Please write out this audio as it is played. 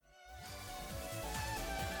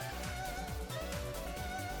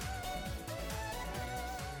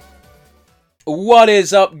What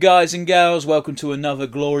is up, guys and gals? Welcome to another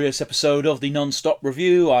glorious episode of the Non-Stop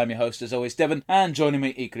Review. I'm your host, as always, Devon, and joining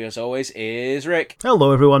me equally as always is Rick.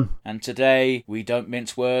 Hello, everyone. And today, we don't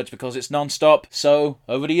mince words because it's non-stop, so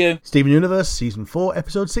over to you. Steven Universe, Season 4,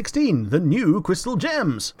 Episode 16, The New Crystal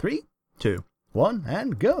Gems. 3, 2, 1,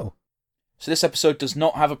 and go. So this episode does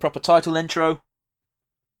not have a proper title intro.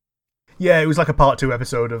 Yeah, it was like a Part 2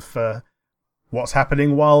 episode of what's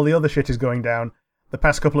happening while the other shit is going down. The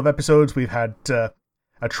past couple of episodes, we've had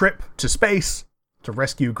a trip to space to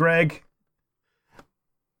rescue Greg.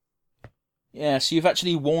 Yeah, so you've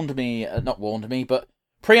actually not warned me, but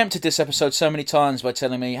preempted this episode so many times by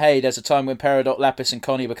telling me, hey, there's a time when Peridot, Lapis, and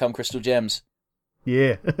Connie become crystal gems.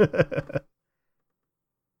 Yeah.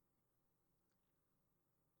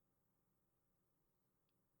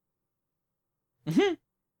 Mm-hmm.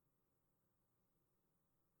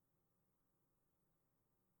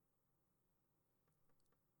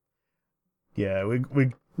 Yeah,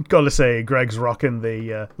 we got to say Greg's rocking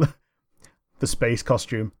the the space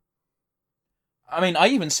costume. I mean, I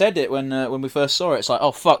even said it when we first saw it. It's like,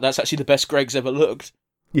 oh fuck, that's actually the best Greg's ever looked.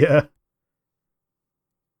 Yeah.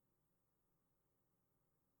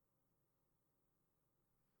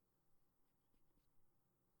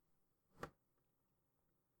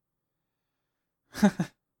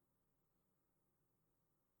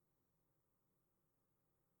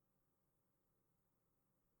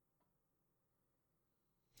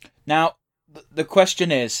 Now, the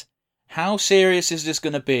question is, how serious is this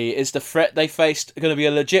going to be? Is the threat they faced going to be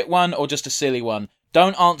a legit one or just a silly one?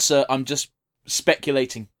 Don't answer, I'm just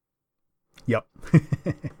speculating. Yep.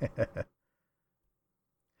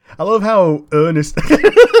 I love how earnest...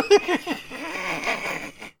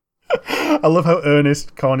 I love how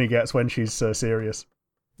earnest Connie gets when she's serious.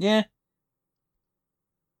 Yeah.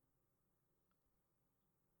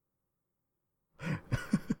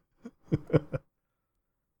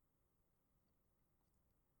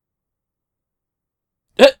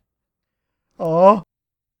 Aww.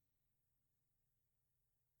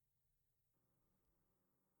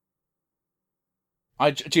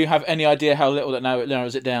 Do you have any idea how little that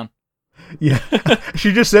narrows it down? Yeah,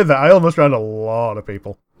 she just said that. I almost found a lot of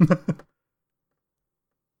people.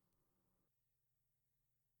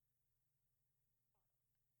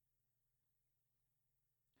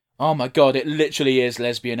 Oh my god, it literally is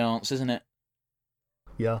lesbian aunts, isn't it?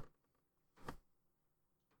 Yeah.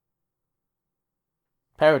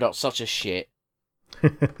 Peridot's such a shit.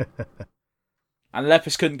 And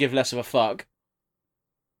Lepus couldn't give less of a fuck.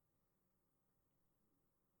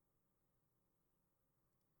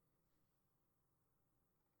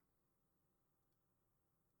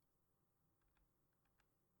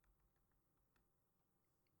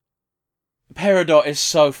 Peridot is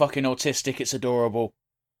so fucking autistic, it's adorable.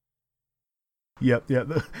 Yep,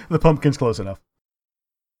 the pumpkin's close enough.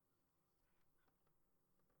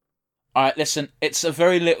 Alright, listen, it's a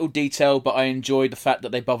very little detail, but I enjoyed the fact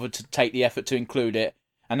that they bothered to take the effort to include it,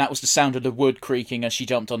 and that was the sound of the wood creaking as she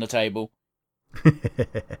jumped on the table.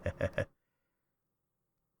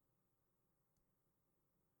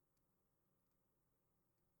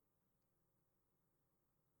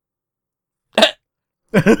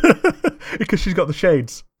 Because she's got the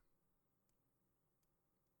shades.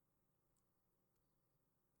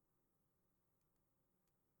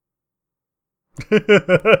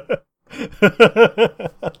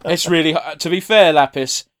 It's really... To be fair,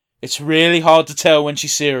 Lapis, it's really hard to tell when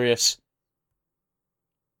she's serious.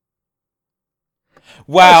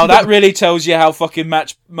 Wow, that really tells you how fucking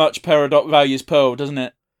much Peridot values Pearl, doesn't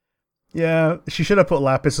it? Yeah, she should have put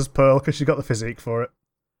Lapis as Pearl because she's got the physique for it.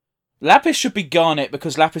 Lapis should be Garnet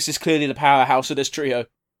because Lapis is clearly the powerhouse of this trio.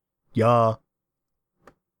 Yeah.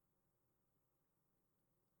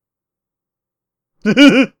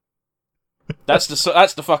 That's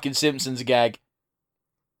the fucking Simpsons gag.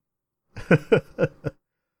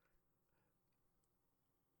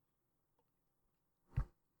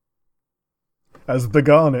 As the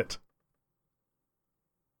Garnet.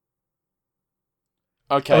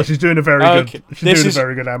 Okay. Oh, she's doing a very good. She's doing a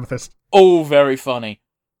very good Amethyst. All very funny.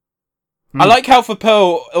 I like how for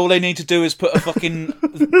Pearl, all they need to do is put a fucking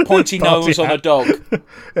pointy nose on a dog.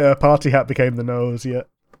 Yeah, party hat became the nose. Yeah.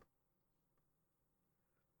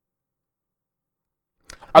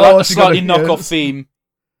 I like the slightly knockoff theme.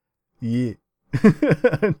 Yeah.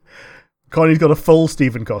 Connie's got a full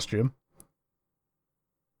Steven costume.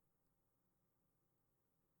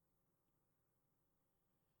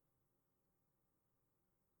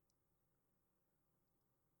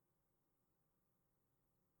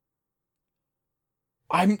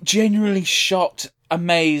 I'm genuinely shocked,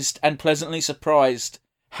 amazed, and pleasantly surprised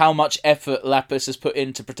how much effort Lapis has put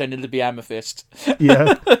into pretending to be Amethyst.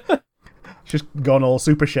 Yeah. Just gone all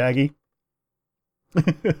super shaggy.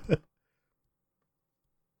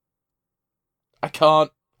 I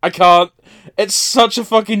can't. It's such a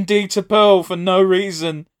fucking dig to Pearl for no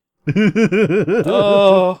reason.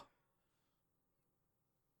 Oh.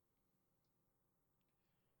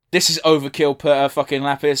 This is overkill, fucking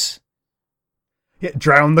Lapis. Yeah,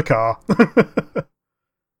 drown the car.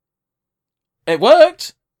 It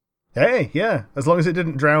worked. Hey, yeah, as long as it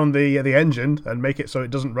didn't drown the engine and make it so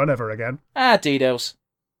it doesn't run ever again. Details.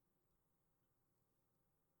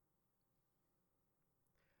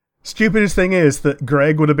 Stupidest thing is that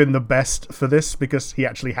Greg would have been the best for this because he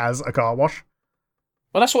actually has a car wash.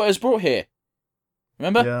 Well, that's what it was brought here.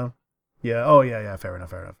 Remember? Yeah. Yeah, oh yeah, fair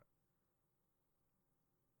enough.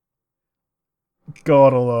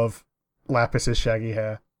 God, I love Lapis's shaggy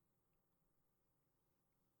hair.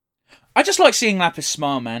 I just like seeing Lapis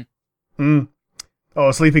smile, man.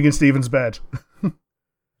 Oh, sleeping in Steven's bed.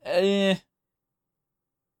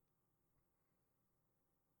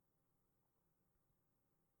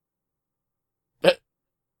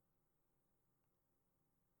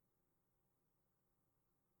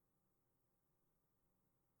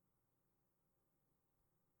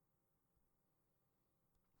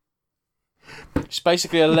 It's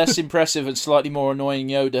basically a less impressive and slightly more annoying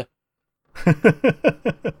Yoda.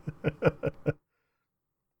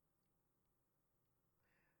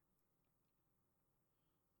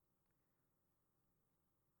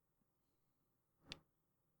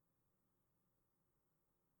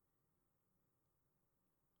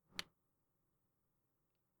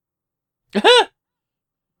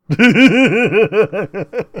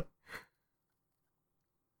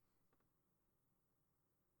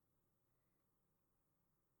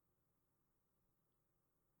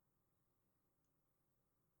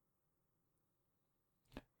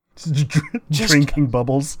 Drinking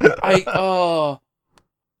bubbles. Poor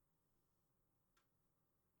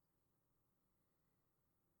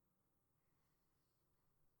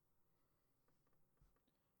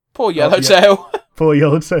Yellowtail. Yeah. Poor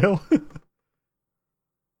Yellowtail.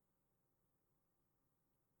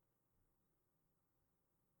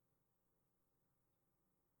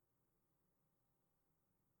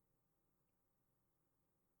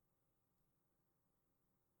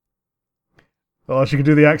 Oh, she can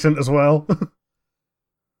do the accent as well.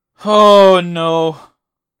 Oh no.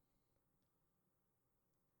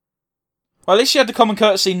 Well, at least she had the common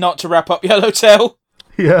courtesy not to wrap up Yellowtail.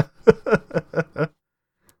 Yeah.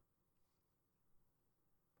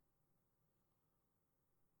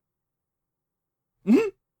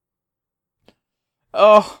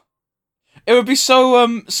 Oh, it would be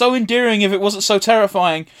so endearing if it wasn't so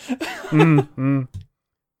terrifying.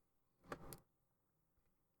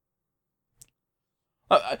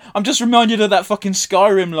 I'm just reminded of that fucking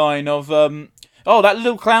Skyrim line of that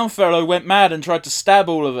little clown fellow went mad and tried to stab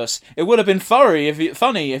all of us. It would have been funny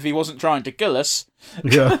if he wasn't trying to kill us.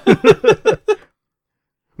 Yeah.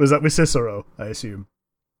 Was that with Cicero, I assume?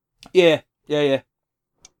 Yeah.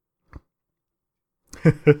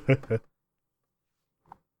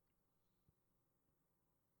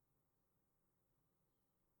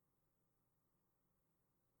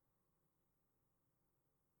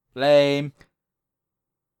 Lame.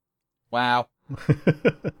 Wow.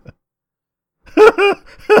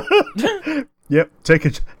 Yep, take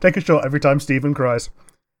a shot every time Steven cries.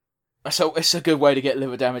 So it's a good way to get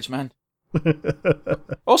liver damage, man.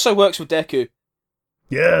 Also works with Deku.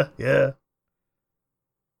 Yeah.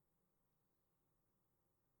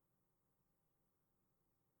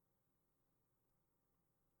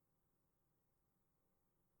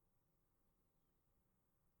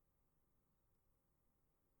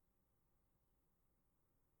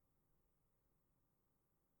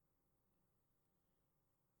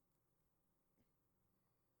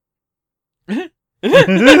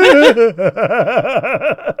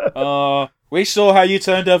 We saw how you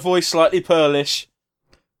turned her voice slightly pearlish.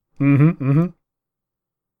 Mm-hmm.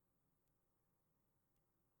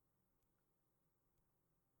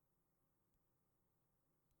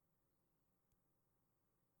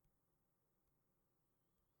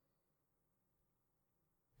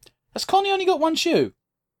 Has Connie only got one shoe?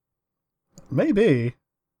 Maybe.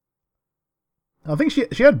 I think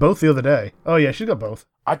she had both the other day. Oh yeah, she's got both.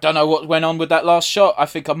 I don't know what went on with that last shot. I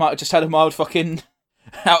think I might have just had a mild fucking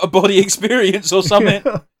out-of-body experience or something.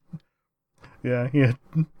 Yeah. Yep.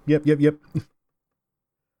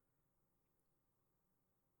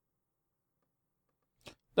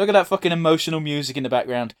 Look at that fucking emotional music in the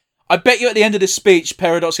background. I bet you at the end of this speech,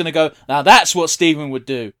 Peridot's going to go, now that's what Steven would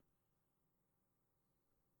do.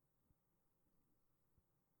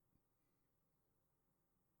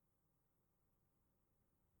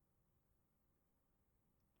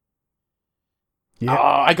 Yeah.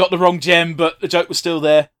 Ah, I got the wrong gem, but the joke was still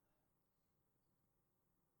there.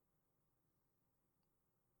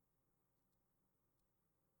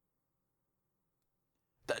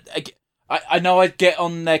 I know I get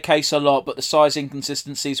on their case a lot, but the size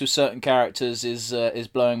inconsistencies with certain characters is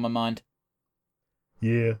blowing my mind.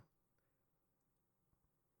 Yeah.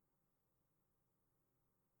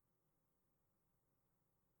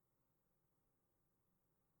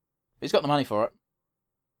 He's got the money for it.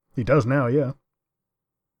 He does now, yeah.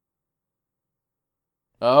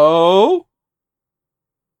 Oh?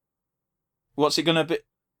 What's it gonna be?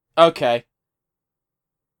 Okay.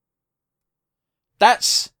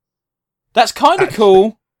 That's kind of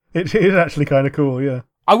cool. It is actually kind of cool, yeah.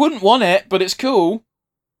 I wouldn't want it, but it's cool.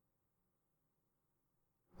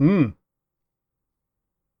 Hmm.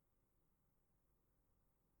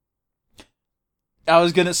 I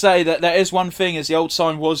was going to say that there is one thing, is the old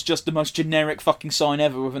sign was just the most generic fucking sign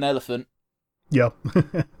ever with an elephant. Yeah.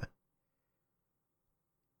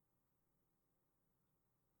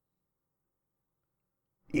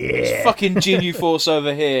 It's fucking Ginyu Force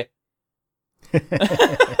over here.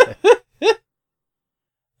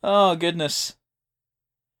 Oh, goodness.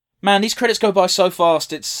 Man, these credits go by so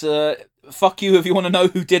fast, it's, fuck you if you want to know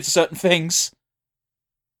who did certain things.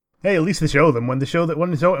 Hey, at least they show them. When they show it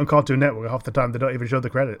on Cartoon Network, half the time they don't even show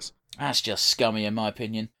the credits. That's just scummy, in my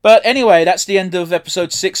opinion. But anyway, that's the end of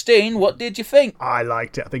episode 16. What did you think? I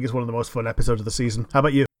liked it. I think it's one of the most fun episodes of the season. How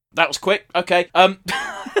about you? That was quick. Okay.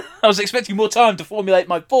 I was expecting more time to formulate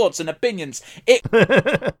my thoughts and opinions. It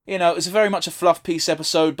was very much a fluff piece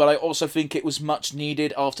episode, but I also think it was much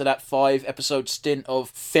needed after that 5-episode stint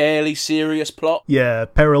of fairly serious plot. Yeah,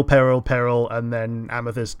 peril, and then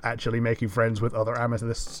Amethyst actually making friends with other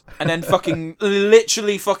Amethysts. And then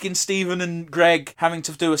literally Steven and Greg having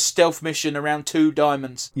to do a stealth mission around 2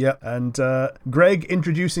 diamonds. Yeah, and Greg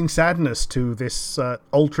introducing sadness to this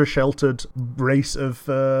ultra-sheltered race of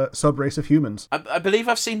sub-race of humans. I believe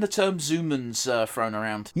I've seen the term Zoomans thrown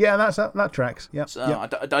around. Yeah, that tracks. Yeah. So,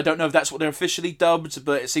 yep. I don't know if that's what they're officially dubbed,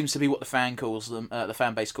 but it seems to be what the fan calls them. The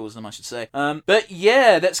fan base calls them, I should say. But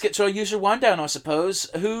yeah, let's get to our usual wind down, I suppose.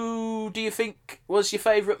 Who do you think was your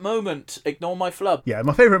favourite moment? Ignore my flub. Yeah,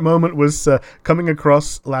 my favourite moment was coming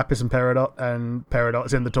across Lapis and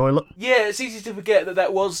Peridot's in the toilet. Yeah, it's easy to forget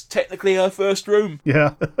that was technically her first room.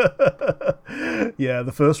 Yeah. Yeah,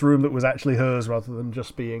 the first room that was actually hers rather than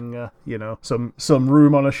just being, some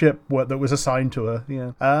room on a ship that was assigned to her.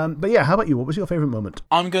 Yeah. But yeah, how about you? What was your favourite moment?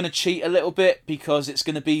 I'm going to cheat a little bit because it's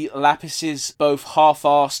going to be Lapis's both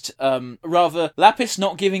half-assed, Lapis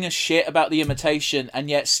not giving a shit about the imitation and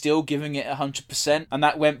yet still giving it 100%. And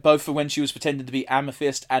that went both for when she was pretending to be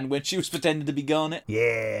Amethyst and when she was pretending to be Garnet.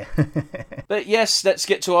 Yeah. But yes, let's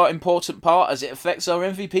get to our important part as it affects our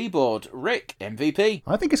MVP board. Rick, MVP.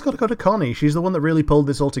 I think it's got to go to Connie. She's the one that really pulled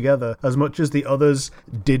this all together. As much as the others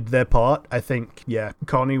did their part, I think, yeah,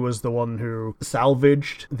 Connie was the one who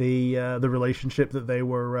salvaged the relationship that they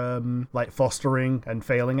were fostering and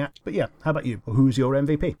failing at. But yeah, how about you? Who's your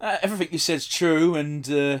MVP? Everything you said's true, and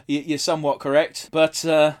you're somewhat correct. But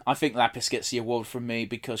I think Lapis gets the award from me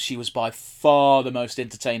because she was by far the most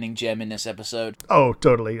entertaining gem in this episode. Oh,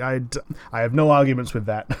 totally. I have no arguments with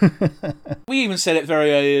that. We even said it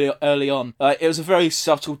very early on. It was a very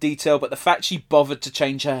subtle detail, but the fact she bothered to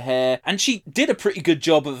change her hair, and she did a pretty good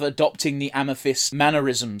job of adopting the Amethyst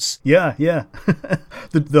mannerisms. Yeah.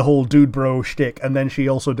 the whole dude bro shtick, and then she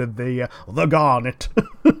also did the Garnet.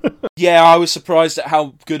 Yeah, I was surprised at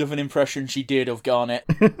how good of an impression she did of Garnet.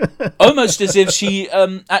 Almost as if she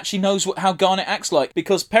actually knows how Garnet acts like,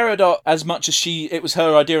 because Peridot, as much as it was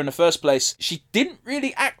her idea in the first place, she didn't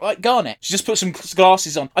really act like Garnet. She just put some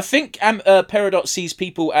glasses on. I think Peridot sees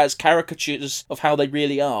people as caricatures of how they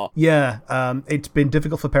really are. Yeah, it's been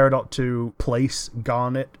difficult for Peridot to place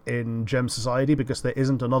Garnet in Gem Society because there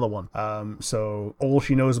isn't another one. So all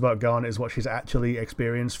she knows about Garnet is what she's actually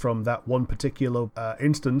experienced from that one particular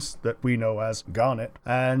instance that we know as Garnet.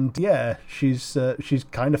 And yeah, she's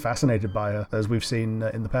kind of fascinated by her, as we've seen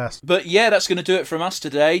in the past. But yeah, that's going to do it from us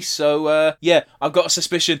today. So yeah, I've got a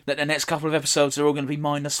suspicion that the next couple of episodes are all going to be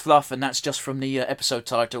mindless fluff, and that's just from the episode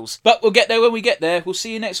titles. But we'll get there when we get there. We'll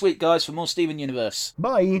see you next week, guys, for more Steven Universe.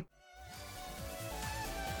 Bye!